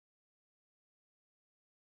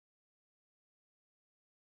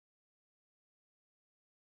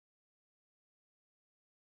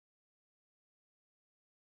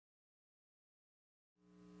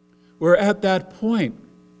we're at that point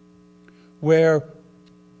where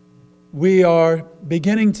we are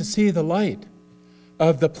beginning to see the light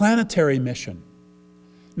of the planetary mission,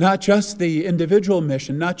 not just the individual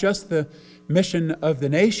mission, not just the mission of the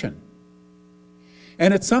nation.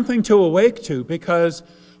 And it's something to awake to, because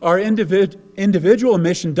our individual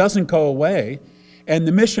mission doesn't go away, and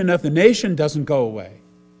the mission of the nation doesn't go away.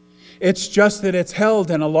 It's just that it's held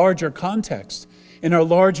in a larger context, in a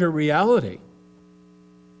larger reality.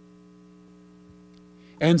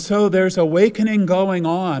 And so there's awakening going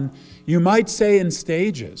on, you might say in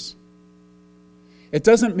stages. It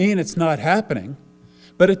doesn't mean it's not happening,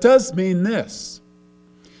 but it does mean this,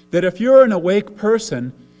 that if you're an awake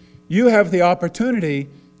person, you have the opportunity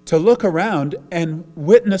to look around and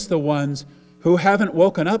witness the ones who haven't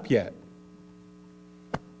woken up yet.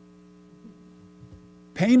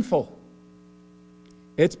 Painful.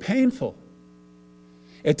 It's painful.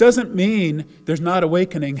 It doesn't mean there's not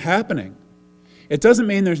awakening happening. It doesn't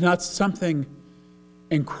mean there's not something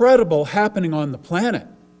incredible happening on the planet.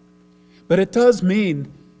 But it does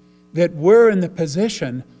mean that we're in the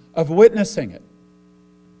position of witnessing it.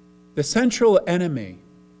 The central enemy,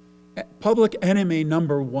 public enemy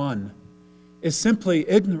number one, is simply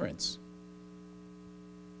ignorance.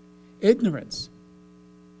 Ignorance.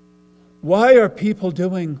 Why are people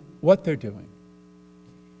doing what they're doing?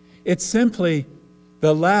 It's simply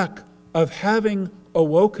the lack of having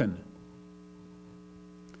awoken.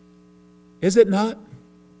 Is it not?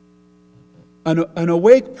 An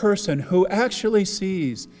awake person who actually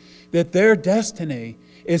sees that their destiny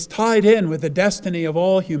is tied in with the destiny of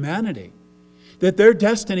all humanity, that their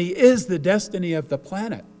destiny is the destiny of the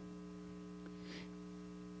planet.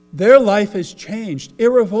 Their life is changed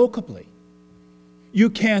irrevocably. You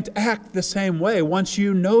can't act the same way once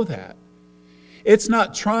you know that. It's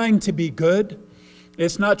not trying to be good.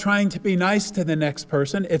 It's not trying to be nice to the next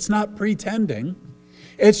person. It's not pretending.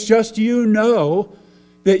 It's just you know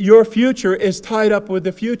that your future is tied up with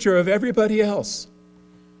the future of everybody else.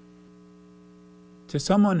 To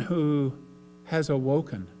someone who has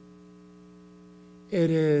awoken,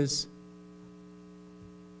 it is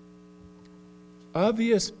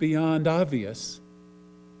obvious beyond obvious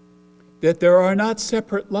that there are not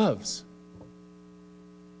separate loves,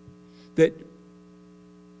 that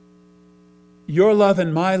your love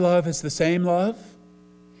and my love is the same love,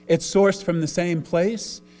 it's sourced from the same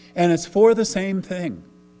place, and it's for the same thing.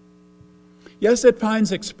 Yes, it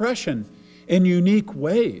finds expression in unique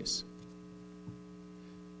ways.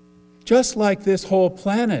 Just like this whole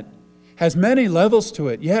planet has many levels to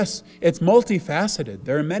it. Yes, it's multifaceted.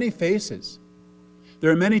 There are many faces.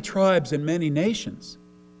 There are many tribes and many nations.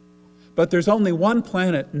 But there's only one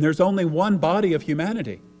planet, and there's only one body of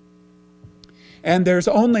humanity. And there's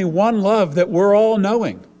only one love that we're all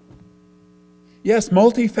knowing. Yes,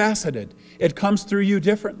 multifaceted. It comes through you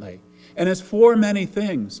differently. And it's for many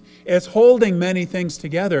things. It's holding many things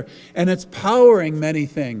together, and it's powering many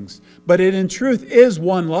things. But it in truth is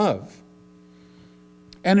one love.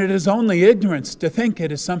 And it is only ignorance to think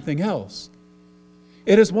it is something else.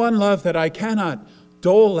 It is one love that I cannot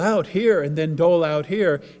dole out here and then dole out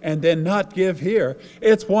here and then not give here.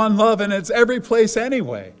 It's one love, and it's every place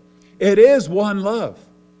anyway. It is one love.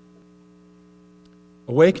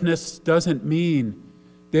 Awakeness doesn't mean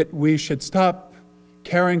that we should stop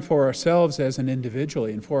caring for ourselves as an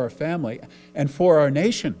individually and for our family and for our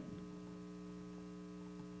nation.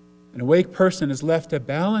 An awake person is left to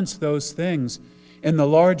balance those things in the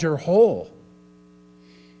larger whole.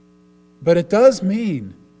 But it does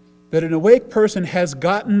mean that an awake person has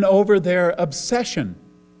gotten over their obsession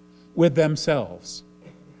with themselves,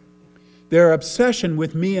 their obsession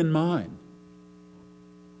with me and mine,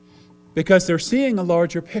 because they're seeing a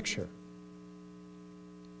larger picture.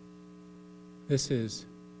 This is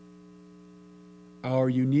our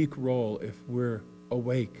unique role if we're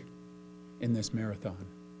awake in this marathon.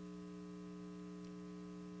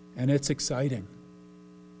 And it's exciting.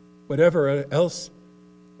 Whatever else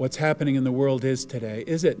what's happening in the world is today,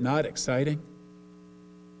 is it not exciting?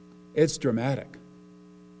 It's dramatic.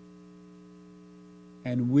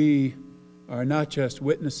 And we are not just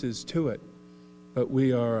witnesses to it, but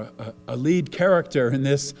we are a lead character in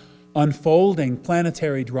this unfolding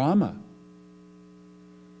planetary drama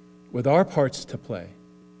with our parts to play.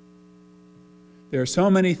 There are so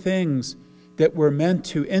many things that we're meant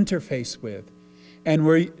to interface with, and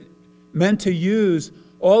we're meant to use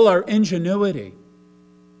all our ingenuity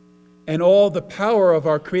and all the power of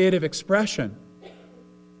our creative expression,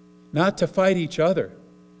 not to fight each other.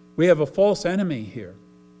 We have a false enemy here.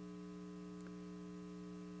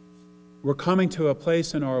 We're coming to a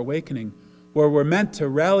place in our awakening where we're meant to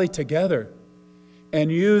rally together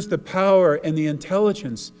and use the power and the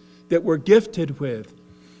intelligence that we're gifted with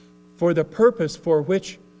for the purpose for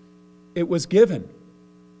which it was given.